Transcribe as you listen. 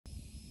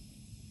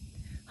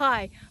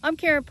Hi, I'm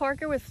Karen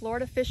Parker with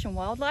Florida Fish and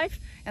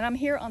Wildlife, and I'm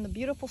here on the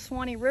beautiful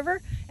Suwannee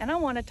River, and I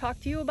want to talk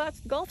to you about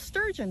Gulf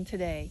sturgeon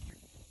today.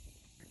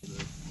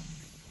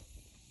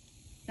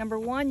 Number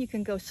 1, you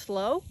can go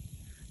slow.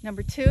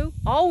 Number 2,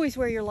 always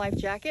wear your life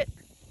jacket.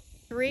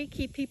 3,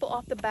 keep people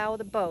off the bow of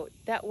the boat.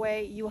 That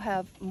way you'll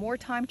have more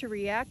time to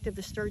react if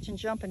the sturgeon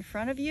jump in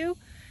front of you,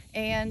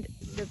 and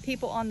the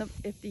people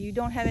if you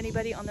don't have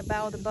anybody on the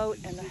bow of the boat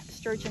and the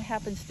sturgeon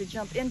happens to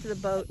jump into the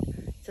boat,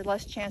 it's a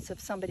less chance of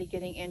somebody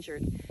getting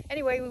injured.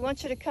 Anyway, we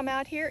want you to come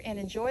out here and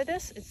enjoy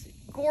this. It's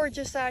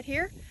gorgeous out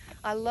here.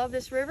 I love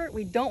this river.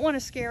 We don't want to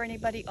scare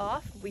anybody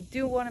off. We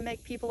do want to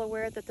make people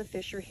aware that the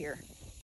fish are here.